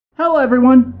Hello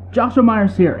everyone, Joshua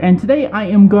Myers here, and today I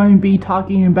am going to be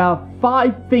talking about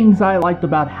 5 things I liked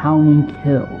about Halloween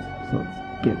Kills. So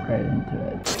let's get right into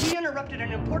it. We interrupted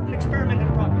an important experiment in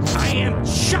progress. I am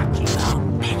Chucky.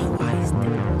 Pennywise the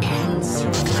ends you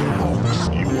clown.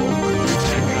 You will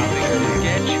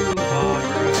get you,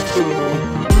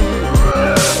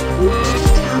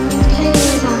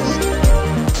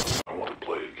 I want to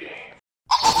play a game.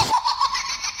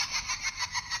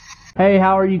 Hey,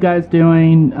 how are you guys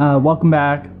doing? Welcome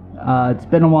back. It's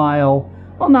been a while.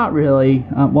 Well, not really.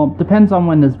 Well, depends on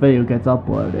when this video gets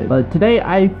uploaded. But today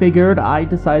I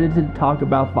decided to talk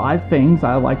about 5 things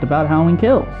I liked about Halloween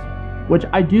Kills. Which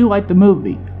I do like the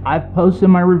movie. I've posted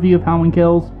my review of Halloween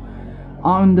Kills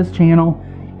on this channel.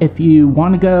 If you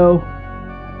want to go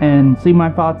and see my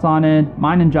thoughts on it,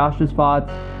 mine and Josh's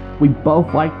thoughts, we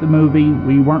both liked the movie.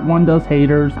 We weren't one of those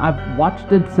haters. I've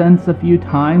watched it since a few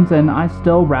times and I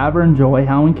still rather enjoy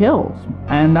Halloween Kills.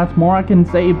 And that's more I can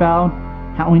say about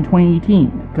Halloween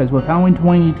 2018. Because with Halloween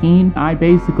 2018, I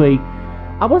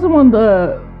wasn't one of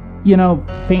the,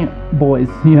 fanboys,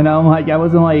 like I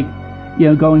wasn't like,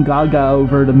 going gaga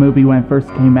over the movie when it first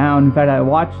came out. In fact, I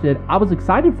watched it. I was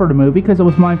excited for the movie because it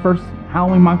was my first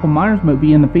Halloween Michael Myers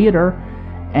movie in the theater.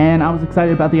 And I was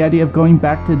excited about the idea of going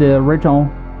back to the original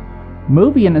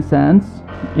movie in a sense,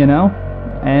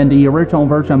 and the original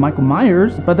version of Michael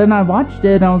Myers. But then I watched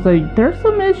it and I was like, there's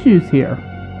some issues here.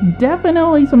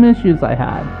 Definitely some issues I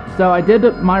had. So I did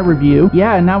my review.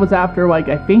 Yeah, and that was after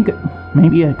I think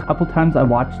maybe a couple times I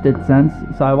watched it since.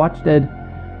 So I watched it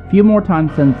a few more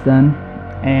times since then.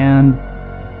 And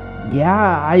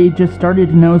yeah, I just started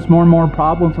to notice more and more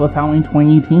problems with Halloween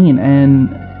 2018.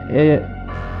 And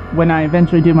when I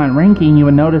eventually do my ranking, you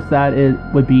would notice that it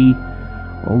would be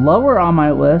lower on my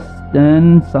list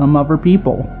than some other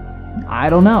people. I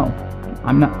don't know.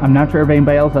 I'm not sure if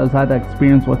anybody else has had that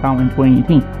experience with Halloween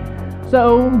 2018.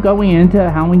 So going into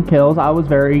Halloween Kills, I was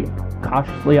very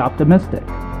cautiously optimistic.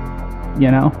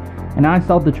 And I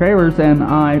saw the trailers, and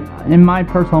in my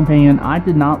personal opinion, I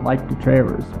did not like the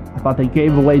trailers. I thought they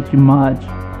gave away too much.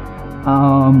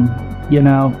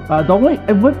 The only,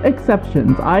 with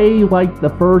exceptions, I liked the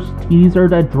first teaser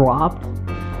that dropped.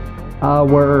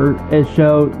 Where it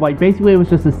showed, basically it was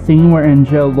just a scene wherein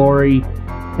Joe Laurie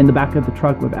in the back of the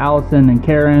truck with Allison and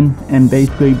Karen, and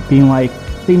basically being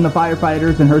seeing the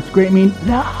firefighters and her screaming,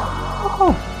 no,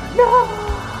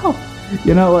 no,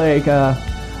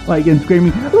 and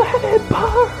screaming, let it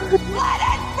burn, let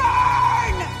it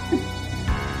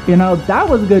burn. That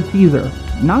was a good teaser.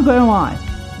 Not gonna lie,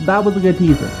 that was a good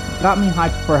teaser. Got me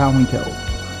hyped for Halloween Kills.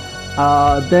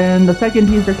 Then the second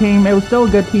teaser came. It was still a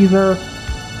good teaser.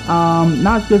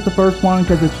 Not as good as the first one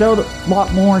because it showed a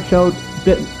lot more, showed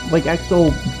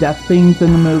actual death scenes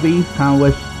in the movie. Kind of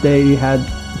wish they had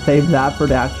saved that for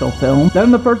the actual film.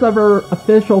 Then the first ever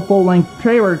official full-length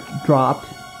trailer dropped,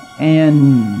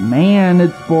 and man,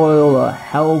 it spoiled a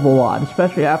hell of a lot.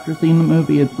 Especially after seeing the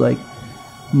movie, it's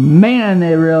man,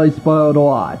 it really spoiled a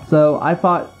lot. So I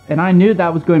thought, and I knew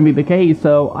that was going to be the case,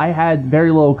 so I had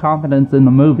very little confidence in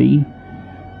the movie.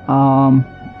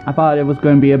 I thought it was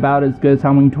going to be about as good as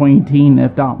Halloween 2018,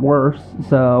 if not worse.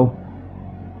 So,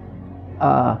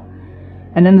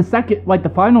 and then the second, the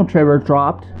final trailer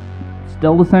dropped,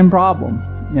 still the same problem,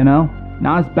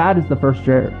 Not as bad as the first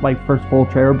trailer, first full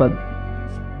trailer, but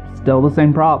still the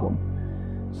same problem.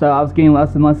 So I was getting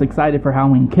less and less excited for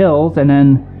Halloween Kills, and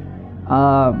then,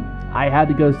 I had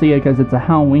to go see it because it's a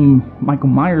Halloween Michael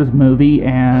Myers movie,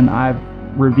 and I've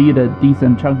reviewed a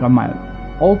decent chunk on my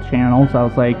old channel, so I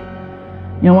was like,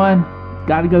 you know what,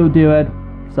 gotta go do it.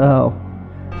 So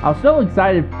I was still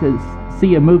excited to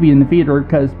see a movie in the theater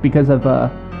because of the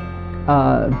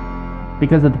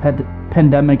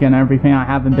pandemic and everything. I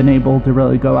haven't been able to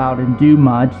really go out and do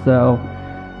much. So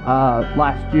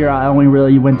last year I only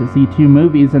really went to see 2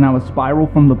 movies, and that was Spiral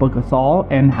from the Book of Saw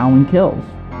and Halloween Kills,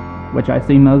 which I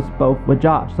seen those both with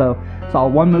Josh. So saw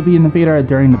 1 movie in the theater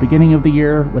during the beginning of the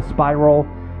year with Spiral,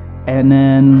 and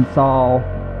then saw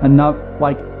another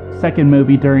second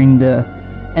movie during the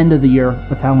end of the year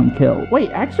with Halloween Kills.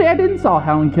 Wait, actually I didn't saw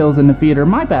Halloween Kills in the theater.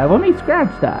 My bad. Let me scratch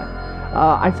that.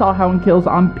 I saw Halloween Kills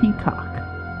on Peacock.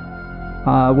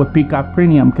 With Peacock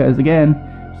Premium, because again,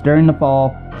 it's during the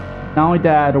fall. Not only did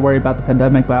I have to worry about the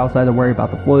pandemic, but I also had to worry about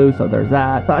the flu, so there's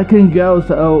that. So I couldn't go,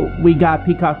 so we got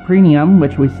Peacock Premium,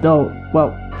 which we still,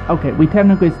 we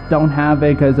technically don't have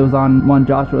it because it was on one of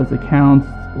Joshua's accounts,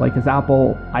 his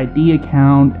Apple ID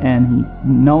account, and he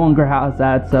no longer has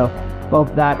that. So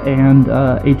both that and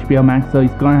HBO Max, so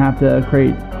he's going to have to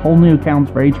create whole new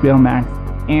accounts for HBO Max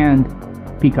and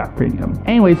Peacock Premium.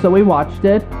 Anyway, so we watched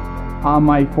it on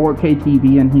my 4K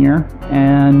TV in here,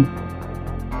 and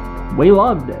we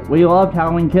loved it. We loved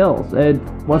Halloween Kills. It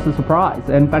was a surprise.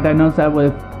 In fact, I noticed that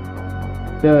with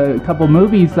the couple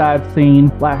movies that I've seen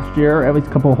last year, at least a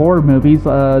couple horror movies,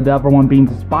 the other one being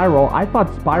Spiral. I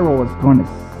thought Spiral was going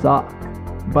to suck,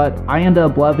 but I ended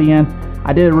up loving it.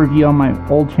 I did a review on my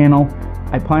old channel.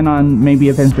 I plan on maybe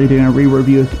eventually doing a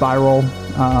re-review of Spiral,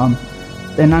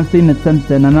 and I've seen it since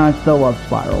then, and I still love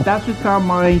Spiral. That's just kind of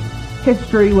my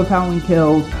history with Halloween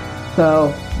Kills.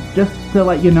 So just to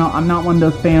let you know, I'm not one of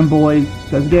those fanboys,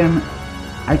 because again,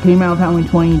 I came out of Halloween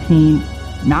 2018,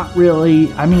 not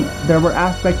really. I mean, there were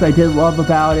aspects I did love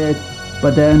about it,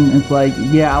 but then it's like,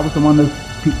 yeah, I was one of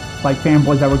those like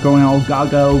fanboys that were going all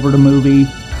gaga over the movie.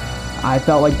 I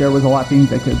felt like there was a lot of things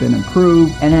that could have been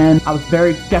improved, and then I was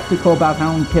very skeptical about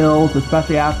Halloween Kills,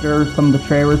 especially after some of the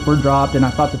trailers were dropped, and I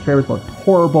thought the trailers looked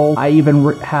horrible. I even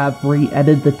have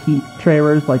re-edited the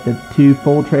trailers, like the 2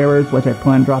 full trailers, which I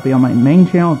plan on dropping on my main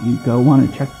channel. If you go want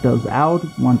to check those out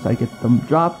once I get them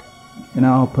dropped, you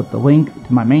know, I'll put the link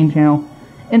to my main channel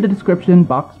in the description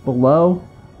box below,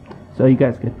 so you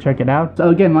guys can check it out. So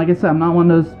again, like I said, I'm not one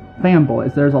of those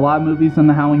fanboys. There's a lot of movies in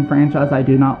the Halloween franchise I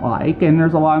do not like, and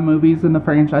there's a lot of movies in the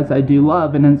franchise I do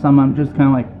love, and then some I'm just kind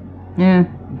of like,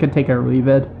 you could take it or leave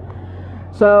it.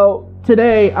 So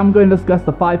today I'm going to discuss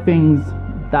the 5 things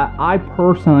that I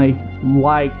personally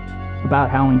liked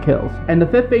about Halloween Kills. And the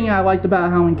 5th thing I liked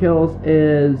about Halloween Kills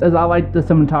is I liked the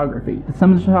cinematography. The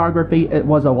cinematography, it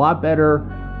was a lot better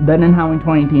than in Halloween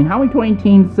 2018. Halloween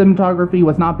 2018 cinematography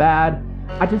was not bad.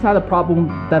 I just had a problem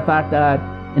with the fact that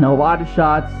in a lot of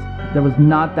shots there was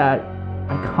not that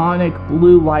iconic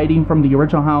blue lighting from the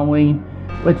original Halloween,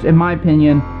 which in my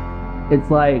opinion,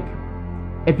 it's like,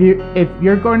 if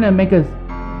you're going to make a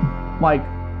like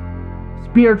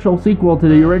spiritual sequel to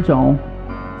the original,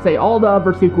 say all the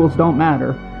other sequels don't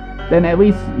matter, then at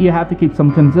least you have to keep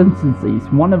some consistencies,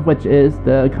 one of which is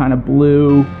the kind of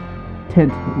blue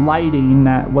tint lighting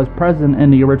that was present in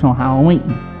the original Halloween,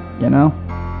 you know?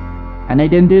 And they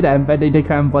didn't do that. In fact, they did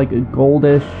kind of like a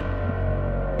goldish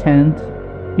tint,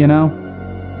 you know?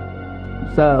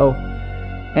 So,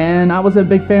 and I was a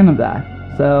big fan of that.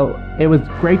 So, it was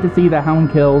great to see that Halloween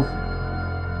Kills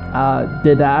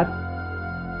did that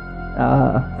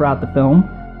throughout the film.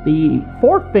 The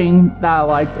 4th thing that I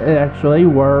liked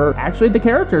were the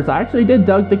characters. I actually did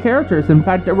dug the characters. In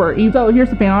fact, there were even... So, here's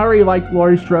the thing. I already liked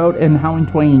Laurie Strode in Halloween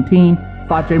 2018.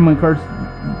 Thought Jamie Lee Curtis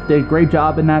did a great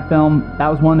job in that film. That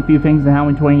was one of the few things in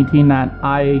Halloween 2018 that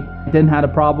I didn't have a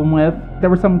problem with. There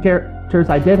were some characters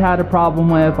I did have a problem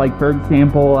with, like for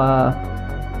example,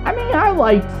 I mean, I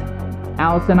liked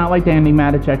Allison. I liked Andi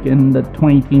Matichak in the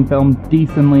 2018 film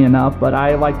decently enough, but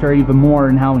I liked her even more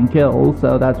in Halloween Kills,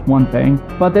 so that's one thing.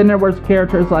 But then there was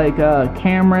characters like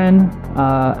Cameron,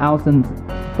 Allison's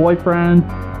boyfriend.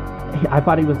 I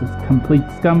thought he was a complete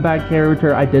scumbag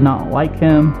character. I did not like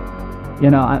him. You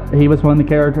know, he was one of the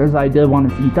characters I did want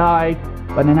to see die,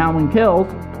 but in Halloween Kills,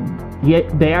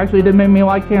 they actually did make me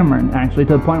like Cameron, actually,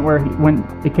 to the point where when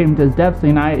it came to his death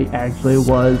scene, I actually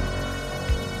was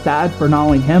sad for not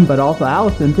only him, but also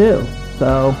Allison, too.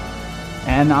 So,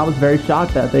 and I was very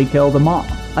shocked that they killed him off.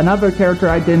 Another character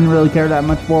I didn't really care that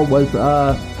much for was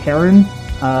Karen,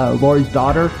 Laurie's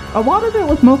daughter. A lot of it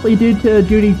was mostly due to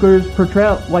Judy Greer's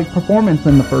portrayal, like performance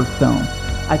in the first film.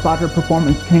 I thought her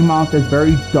performance came off as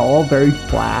very dull, very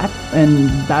flat, and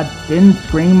that didn't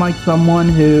scream like someone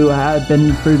who had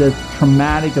been through this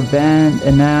traumatic event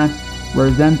and that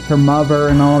resents her mother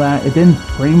and all that. It didn't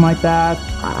scream like that.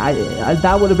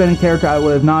 That would have been a character I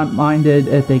would have not minded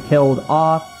if they killed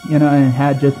off, you know, and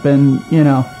had just been, you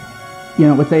know,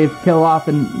 would say if kill off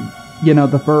in, you know,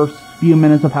 the first few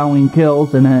minutes of Halloween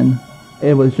Kills, and then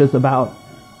it was just about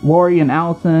Laurie and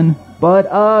Allison.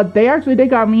 But they actually did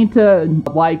got me to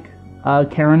like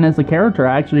Karen as a character.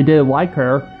 I actually did like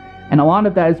her, and a lot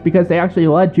of that is because they actually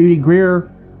let Judy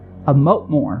Greer emote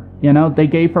more. You know, they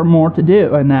gave her more to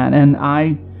do in that, and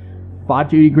I thought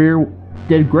Judy Greer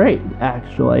did great,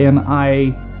 actually, and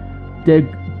I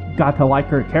got to like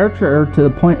her character to the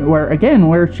point where, again,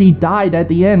 where she died at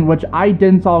the end, which I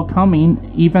didn't saw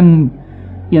coming, even,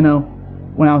 you know,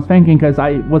 when I was thinking, because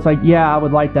I was like, yeah, I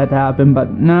would like that to happen,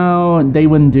 but no, they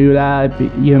wouldn't do that,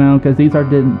 you know, because these are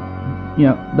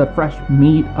the fresh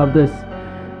meat of this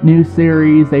new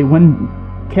series. They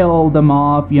wouldn't kill them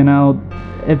off, you know.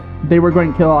 If they were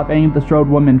going to kill off any of the Strode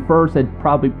women first, it'd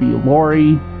probably be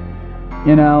Laurie,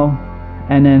 you know,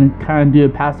 and then kind of do a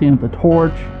passing of the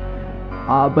torch.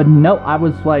 But no, I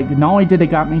was like, not only did it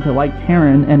got me to like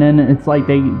Karen, and then it's like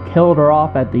they killed her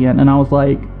off at the end, and I was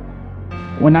like,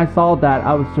 when I saw that,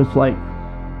 I was just like,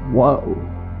 whoa.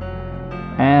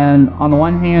 And on the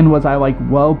one hand was I like,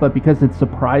 whoa, but because it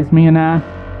surprised me in that,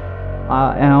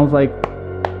 And I was like,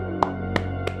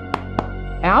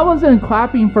 and I wasn't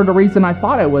clapping for the reason I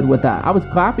thought I would with that. I was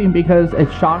clapping because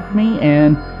it shocked me,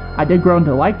 and I did grow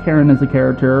to like Karen as a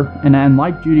character, and then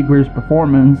like Judy Greer's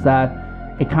performance, that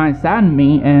it kind of saddened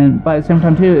me, and but at the same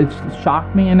time too, it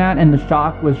shocked me in that, and the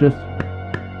shock was just,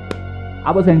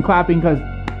 I wasn't clapping because,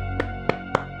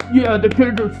 yeah, the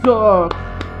character sucks,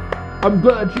 I'm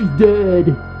glad she's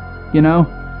dead, you know?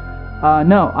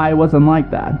 No, I wasn't like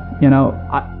that, you know?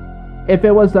 If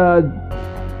it was the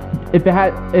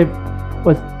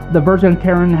version of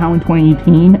Karen Halloween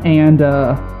 2018 and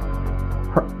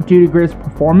Judy Greer's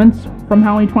performance from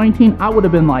Halloween 2018, I would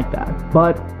have been like that.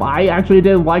 But I actually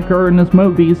did like her in this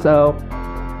movie, so,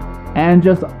 and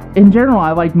just in general,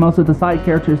 I liked most of the side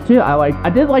characters too. I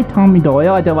did like Tommy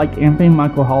Doyle. I did like Anthony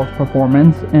Michael Hall's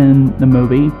performance in the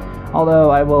movie. Although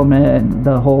I will admit,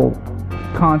 the whole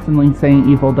constantly saying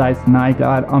evil dies tonight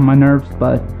got on my nerves,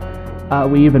 but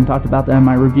we even talked about that in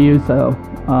my review, so,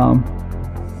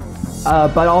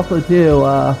 but also too,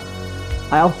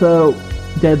 I also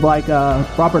did like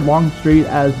Robert Longstreet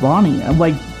as Lonnie. And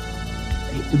like,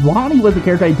 Lonnie was a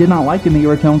character I did not like in the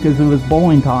original because he was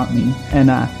bullying Tommy, and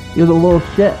he was a little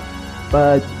shit.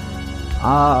 But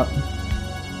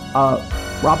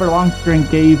Robert Longstreet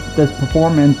gave this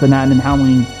performance and that in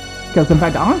Halloween, because in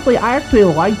fact, honestly, I actually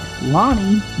liked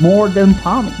Lonnie more than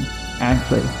Tommy.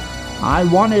 Actually,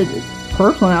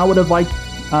 personally, I would have liked,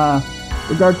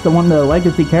 regards to one of the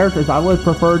legacy characters, I would have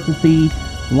preferred to see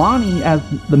Lonnie as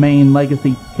the main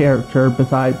legacy character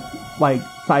besides, like,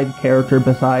 side character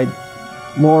besides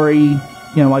Laurie,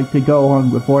 you know, like, to go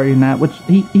along with Laurie and that, which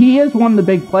he is one of the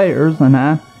big players in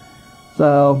that.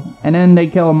 So, and then they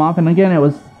kill him off, and again, it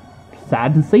was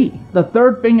sad to see. The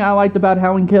third thing I liked about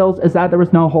Halloween Kills is that there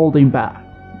was no holding back.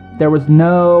 There was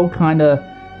no kind of,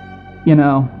 you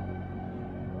know,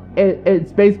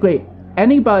 it's basically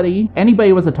anybody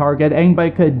was a target,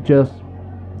 anybody could just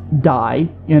die,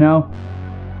 you know?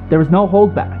 There was no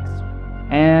holdbacks,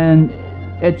 and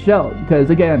it showed, because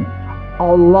again,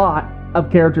 a lot of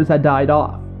characters had died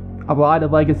off, a lot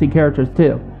of legacy characters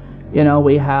too. You know,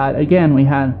 we had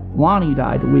Lonnie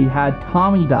died, we had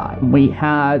Tommy die, we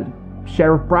had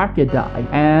Sheriff Brackett die,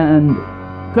 and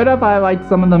could have I liked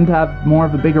some of them to have more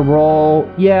of a bigger role?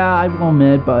 Yeah, I will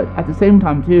admit, but at the same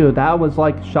time too, that was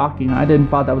like shocking. I didn't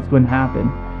thought that was going to happen.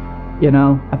 You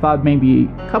know, I thought maybe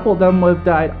a couple of them would have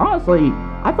died.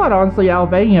 I thought out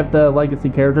of any of the legacy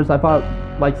characters, I thought,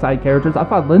 like, side characters, I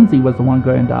thought Lindsay was the one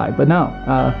going to die, but no.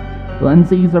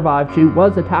 Lindsay survived. She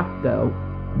was attacked, though,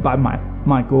 by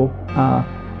Michael,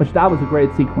 which that was a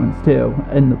great sequence, too,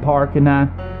 in the park, and that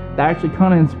actually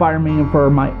kind of inspired me for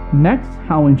my next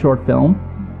Halloween short film,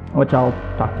 which I'll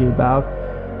talk to you about,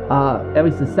 at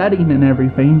least the setting and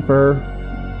everything for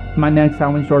my next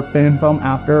Halloween short film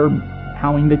after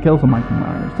Halloween the Kills of Michael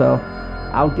Myers. So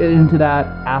I'll get into that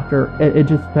after. It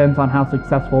just depends on how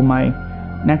successful my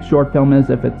next short film is.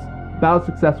 If it's about as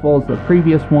successful as the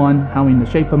previous one, Halloween the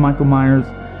Shape of Michael Myers,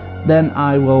 then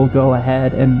I will go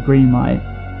ahead and greenlight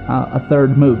a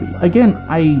third movie. Again,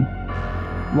 I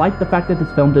like the fact that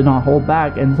this film did not hold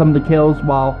back, and some of the kills,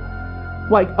 while,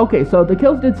 like, okay, so the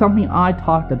kills did something I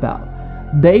talked about.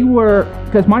 They were,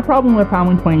 because my problem with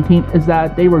Halloween 2018 is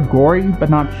that they were gory but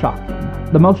not shocking.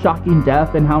 The most shocking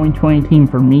death in Halloween 2018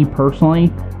 for me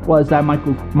personally was that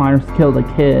Michael Myers killed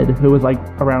a kid who was like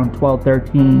around 12,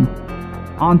 13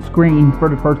 on screen for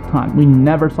the first time. We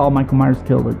never saw Michael Myers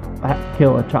kill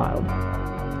a child,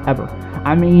 ever.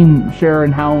 I mean, sure,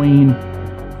 in Halloween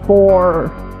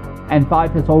 4 and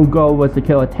 5, his whole goal was to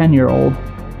kill a 10-year-old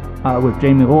with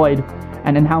Jamie Lloyd,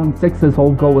 and in Halloween 6, his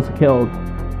whole goal was to kill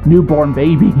a newborn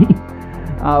baby.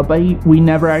 But we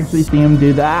never actually see him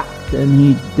do that, and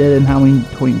he did in Halloween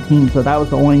 2018, so that was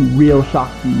the only real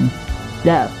shocking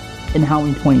death in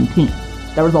Halloween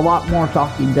 2018. There was a lot more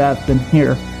shocking deaths in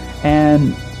here,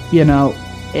 and, you know,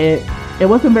 it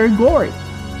wasn't very gory,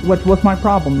 which was my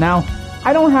problem. Now,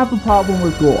 I don't have a problem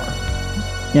with gore,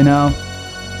 you know?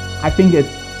 I think it's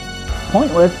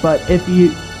pointless, but if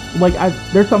you, like,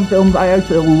 there's some films I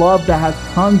actually love that has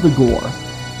tons of gore,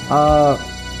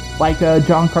 like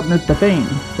John Carpenter's The Thing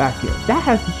back here. That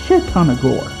has a shit ton of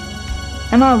gore,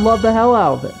 and I love the hell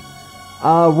out of it.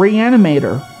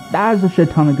 Reanimator, that has a shit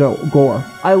ton of gore.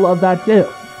 I love that too.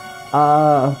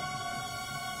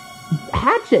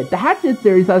 Hatchet, the Hatchet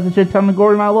series has a shit ton of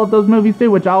gore, and I love those movies too,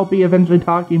 which I'll be eventually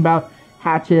talking about.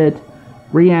 Hatchet,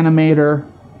 Reanimator,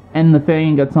 and The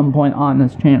Thing at some point on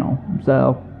this channel.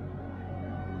 So,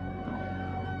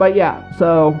 but yeah,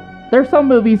 so there's some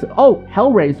movies. Oh,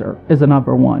 Hellraiser is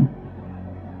another one.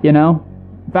 You know,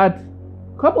 in fact,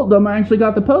 a couple of them I actually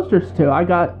got the posters to. I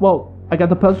got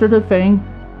the poster to The Thing,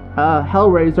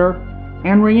 Hellraiser,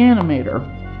 and Reanimator.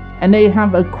 And they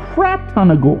have a crap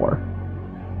ton of gore.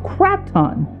 Crap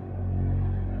ton.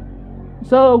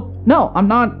 So, no, I'm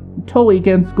not totally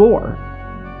against gore.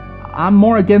 I'm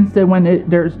more against it when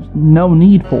there's no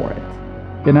need for it.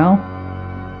 You know?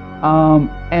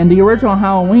 And the original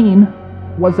Halloween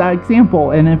was that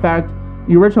example. And in fact,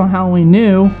 the original Halloween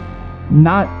knew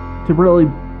not to really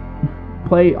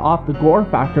play off the gore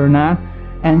factor in that.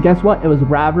 And guess what? It was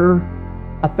rather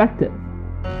effective.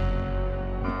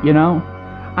 You know?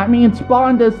 I mean, it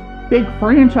spawned this big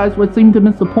franchise which seemed to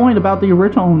miss the point about the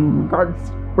original in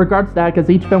regards to that, because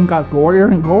each film got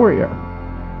gorier and gorier.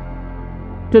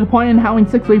 To the point in Halloween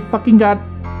 6 we fucking got,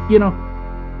 you know,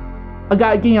 a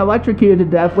guy getting electrocuted to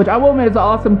death, which I will admit is an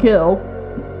awesome kill.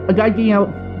 A guy getting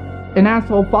an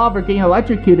asshole father getting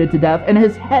electrocuted to death and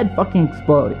his head fucking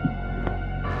exploding.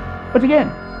 Which again,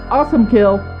 awesome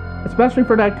kill, especially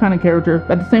for that kind of character,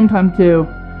 but at the same time too,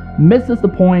 misses the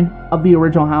point of the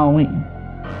original Halloween.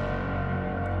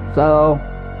 So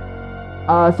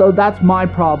that's my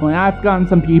problem. And I've gotten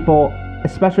some people,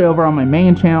 especially over on my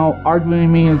main channel, arguing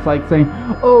with me. It's like saying,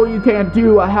 oh, you can't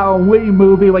do a Halloween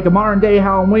movie, like a modern day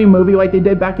Halloween movie like they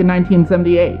did back in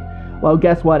 1978. Well,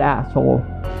 guess what, asshole?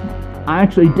 I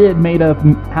actually did made a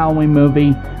Halloween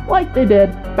movie like they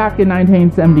did back in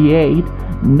 1978.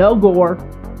 No gore.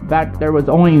 In fact, there was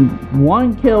only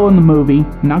one kill in the movie.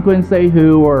 I'm not going to say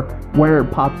who or where it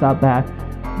pops up at.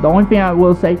 The only thing I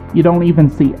will say, you don't even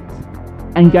see it.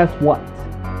 And guess what?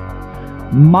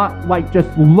 Just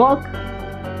look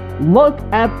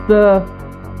at the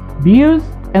views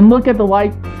and look at the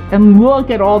likes and look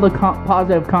at all the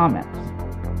positive comments.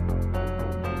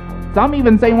 Some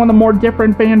even say one of the more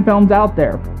different fan films out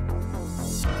there.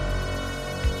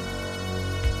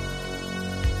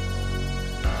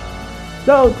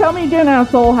 So tell me again,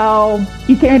 asshole, how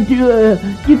you can't do a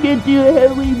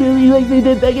Halloween movie like they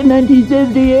did back in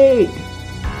 1978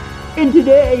 and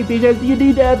today, because you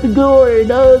need to have the gore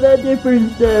and all that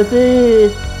different stuff.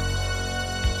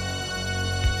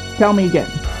 Tell me again.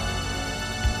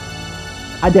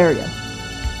 I dare you.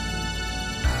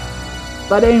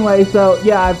 But anyway, so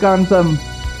yeah, I've gotten some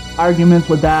arguments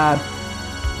with that.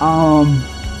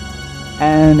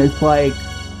 And it's like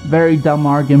very dumb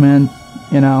arguments,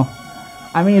 you know.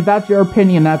 I mean, if that's your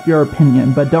opinion, that's your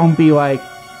opinion. But don't be like,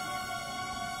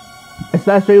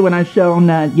 especially when I've shown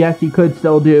that, yes, you could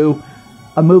still do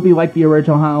a movie like the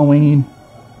original Halloween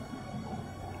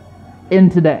in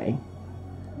today.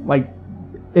 Like,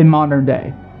 in modern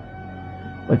day.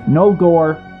 With no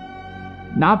gore,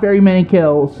 not very many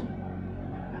kills,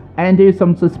 and do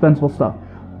some suspenseful stuff.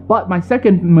 But my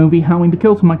second movie, Halloween the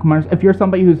Kills of Michael Myers, if you're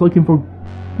somebody who's looking for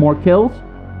more kills,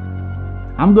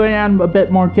 I'm going to add a bit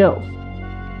more kills.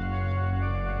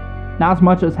 Not as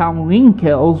much as Halloween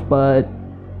Kills, but,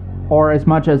 or as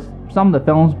much as some of the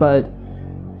films, but,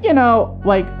 you know,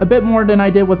 like a bit more than I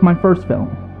did with my first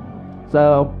film.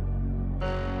 So,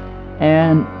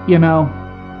 and, you know,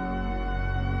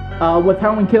 with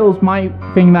Halloween Kills, my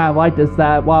thing that I liked is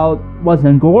that while it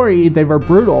wasn't gory, they were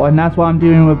brutal, and that's what I'm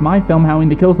doing with my film, Halloween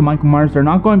the Kills of Michael Myers. They're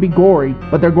not going to be gory,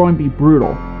 but they're going to be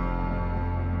brutal.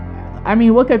 I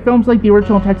mean, look at films like the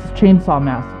original Texas Chainsaw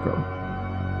Massacre.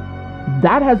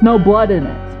 That has no blood in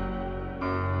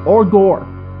it. Or gore.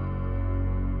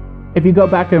 If you go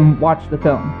back and watch the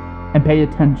film and pay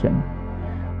attention.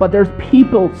 But there's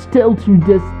people still to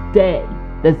this day,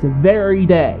 this very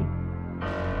day,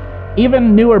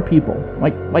 even newer people,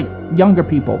 like younger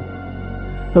people,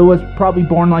 who was probably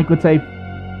born, like, let's say,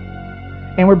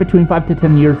 anywhere between 5 to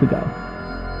 10 years ago,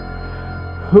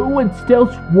 who would still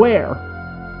swear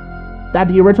that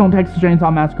the original Texas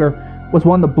Chainsaw Massacre was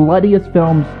one of the bloodiest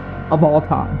films of all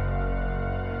time,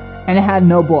 and it had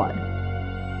no blood.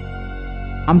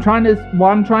 What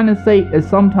I'm trying to say is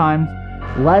sometimes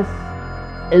less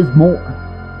is more.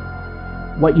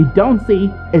 What you don't see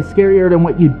is scarier than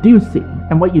what you do see,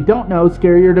 and what you don't know is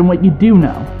scarier than what you do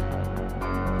know.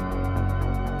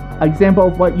 An example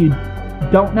of what you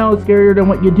don't know is scarier than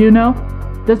what you do know,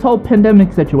 this whole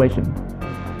pandemic situation.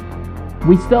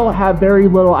 We still have very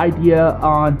little idea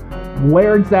on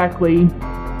where exactly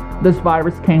this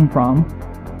virus came from.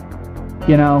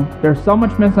 You know, there's so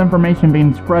much misinformation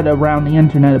being spread around the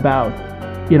internet about,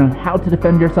 you know, how to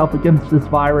defend yourself against this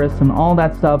virus and all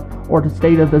that stuff, or the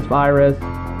state of this virus.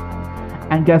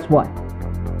 And guess what?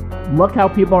 Look how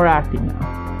people are acting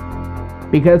now.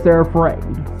 Because they're afraid.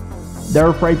 They're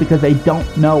afraid because they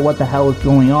don't know what the hell is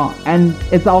going on. And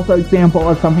it's also an example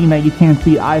of something that you can't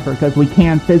see either, because we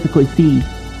can't physically see,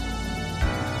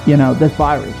 you know, this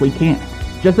virus. We can't.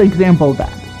 Just an example of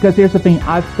that. Because here's the thing,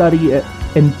 I've studied it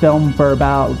in film for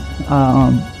about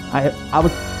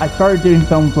I started doing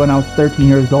films when I was 13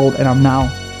 years old, and I'm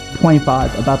now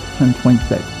 25, about to turn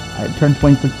 26. I turned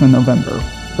 26 in November,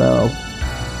 so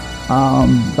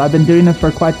I've been doing this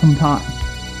for quite some time.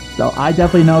 So I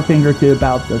definitely know a thing or two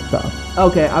about this stuff.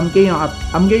 Okay, I'm getting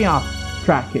off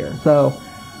track here. So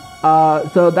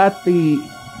that's the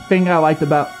thing I liked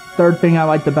about. Third thing I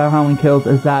liked about Halloween Kills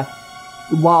is that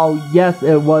while yes,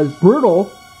 it was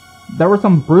brutal, there were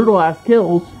some brutal ass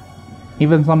kills,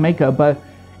 even some makeup, but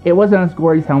it wasn't as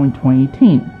gory as Halloween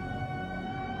 2018,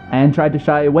 and tried to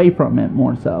shy away from it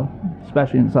more so,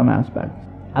 especially in some aspects.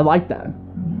 I like that.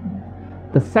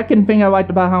 The second thing I liked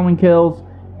about Halloween Kills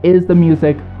is the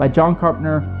music by John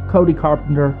Carpenter, Cody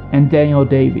Carpenter, and Daniel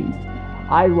Davies.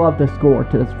 I love the score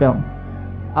to this film.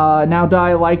 Now, do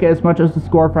I like it as much as the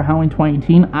score for Halloween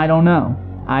 2018? I don't know.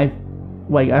 I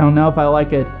don't know if I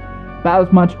like it about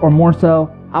as much or more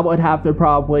so. I would have to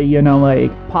probably,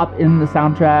 pop in the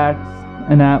soundtracks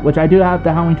and that, which I do have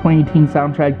the Halloween 2018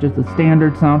 soundtrack, just a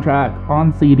standard soundtrack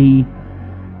on CD.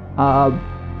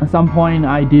 At some point,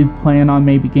 I do plan on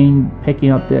maybe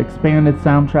picking up the expanded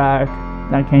soundtrack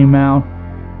that came out,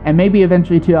 and maybe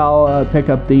eventually too I'll pick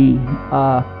up the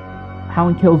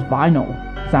Halloween Kills vinyl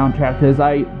soundtrack, because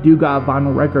I do got a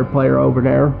vinyl record player over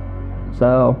there,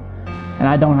 so, and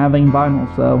I don't have any vinyl,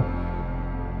 so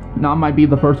that might be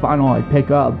the first vinyl I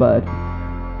pick up, but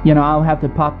I'll have to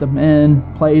pop them in,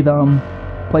 play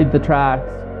the tracks,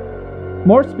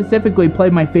 more specifically play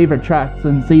my favorite tracks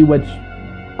and see which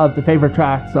of the favorite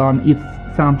tracks on each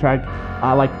soundtrack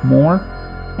I like more,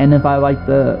 and if I like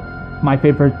my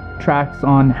favorite tracks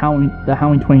on the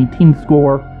Halloween 2018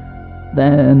 score,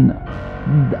 then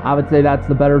I would say that's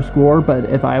the better score. But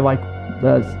if I like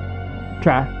the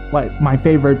track, like my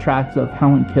favorite tracks of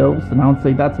Halloween Kills, then I would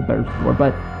say that's a better score.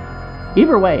 But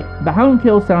either way, the Halloween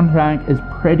Kills soundtrack is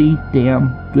pretty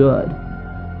damn good.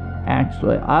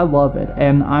 Actually, I love it,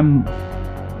 and I'm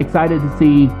excited to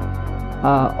see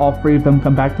all three of them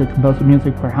come back to compose the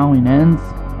music for Halloween Ends.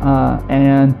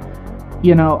 And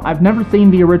I've never seen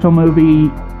the original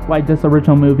movie, like this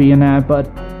original movie and that, but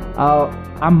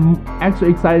I'm actually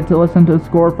excited to listen to the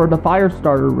score for the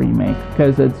Firestarter remake,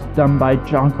 because it's done by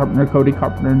John Carpenter, Cody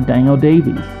Carpenter, and Daniel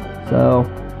Davies. So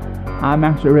I'm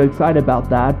actually really excited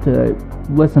about that, to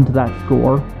listen to that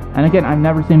score. And again, I've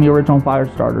never seen the original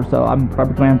Firestarter, so I'm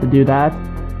probably going to have to do that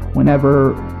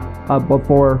whenever,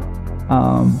 before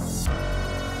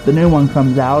the new one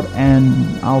comes out, and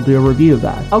I'll do a review of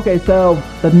that. Okay, so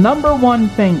the number one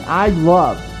thing I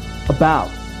love about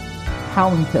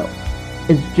Halloween Kills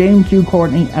is James Hugh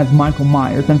Courtney as Michael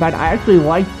Myers. In fact, I actually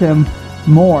liked him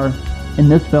more in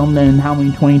this film than in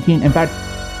Halloween 2018. In fact,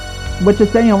 which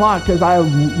is saying a lot, because I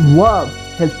love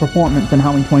his performance in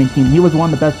Halloween 2018. He was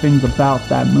one of the best things about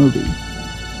that movie.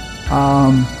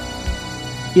 And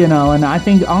I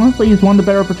think, honestly, he's one of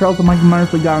the better portrayals of Michael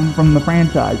Myers we got from the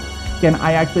franchise. Again,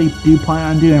 I actually do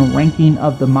plan on doing a ranking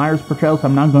of the Myers portrayals, so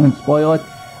I'm not going to spoil it.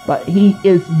 But he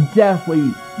is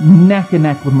definitely neck and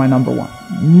neck with my number one.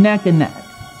 Neck and neck.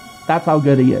 That's how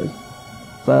good he is.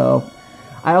 So,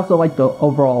 I also like the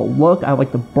overall look. I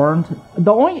like the burnt.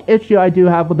 The only issue I do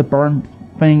have with the burnt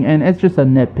thing, and it's just a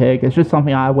nitpick, it's just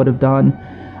something I would have done,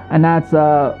 and that's,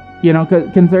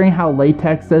 considering how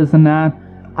latex is and that,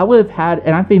 I would have had,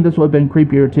 and I think this would have been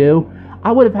creepier too,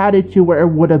 I would have had it to where it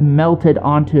would have melted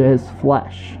onto his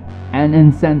flesh, and in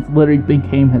a sense literally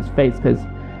became his face, because,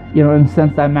 in a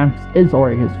sense that mask is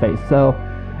already his face, so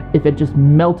if it just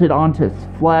melted onto his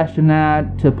flesh and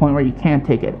that, to a point where you can't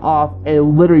take it off, it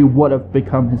literally would have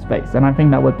become his face, and I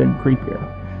think that would have been creepier.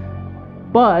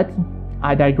 But,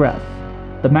 I digress.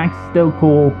 The mask is still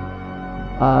cool.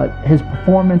 His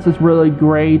performance is really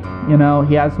great,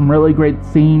 he has some really great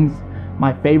scenes.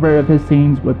 My favorite of his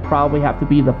scenes would probably have to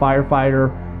be the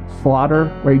firefighter slaughter,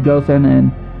 where he goes in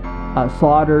and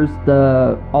slaughters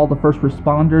all the first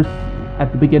responders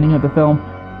at the beginning of the film.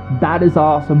 That is an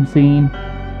awesome scene,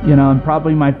 and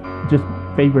probably my just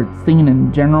favorite scene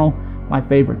in general. My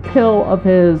favorite kill of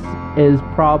his is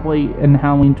probably in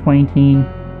Halloween 2018,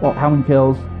 well, Halloween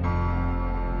Kills.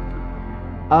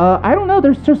 I don't know,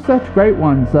 there's just such great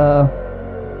ones,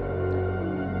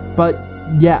 but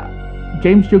yeah,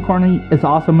 James Hugh Courtney is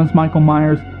awesome as Michael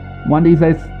Myers. One of these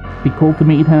days, it'd be cool to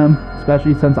meet him,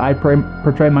 especially since I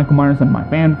portray Michael Myers in my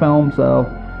fan film, so,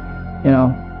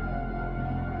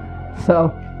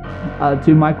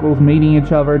 two Michaels meeting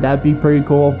each other, that'd be pretty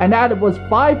cool. And that was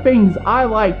 5 things I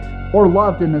liked, or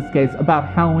loved in this case, about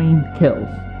Halloween Kills.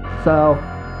 So,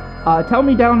 tell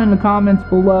me down in the comments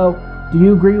below, do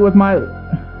you agree with my,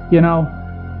 do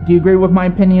you agree with my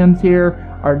opinions here?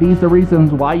 Are these the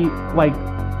reasons why you,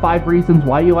 5 reasons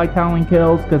why you like Halloween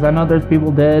Kills? Because I know there's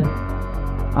people did.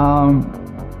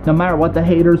 No matter what the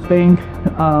haters think.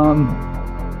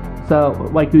 So,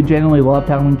 like, who genuinely love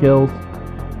Halloween Kills.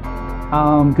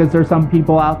 Because there's some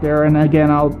people out there, and again,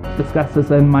 I'll discuss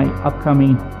this in my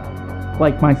upcoming,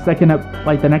 like,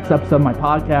 the next episode of my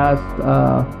podcast.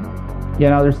 You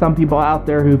know, there's some people out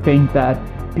there who think that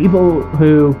people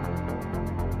who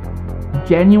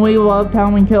genuinely loved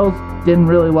Halloween Kills didn't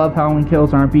really love Halloween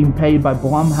Kills and aren't being paid by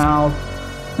Blumhouse.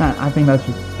 I think that's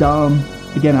just dumb.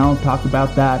 Again, I'll talk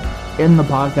about that in the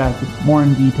podcast more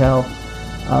in detail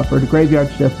for the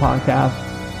Graveyard Shift podcast.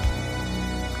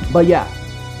 But yeah,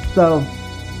 so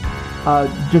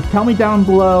just tell me down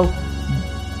below,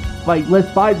 like,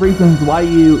 list 5 reasons why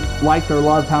you like or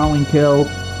love Halloween Kills,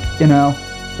 you know,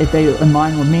 if they in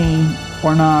line with me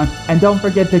or not. And don't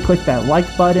forget to click that like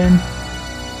button.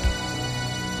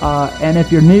 And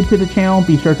if you're new to the channel,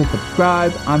 be sure to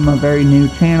subscribe. I'm a very new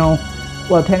channel.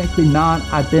 Well, technically not.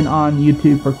 I've been on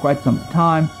YouTube for quite some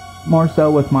time. More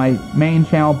so with my main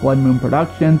channel, Blood Moon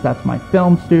Productions. That's my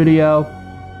film studio,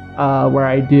 where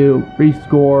I do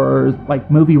rescores, like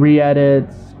movie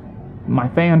re-edits, my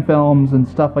fan films and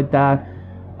stuff like that.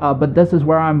 But this is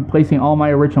where I'm placing all my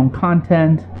original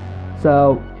content.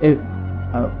 So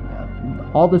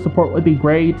all the support would be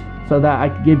great, so that I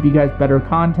could give you guys better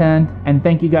content. And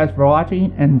thank you guys for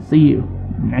watching, and see you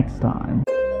next time.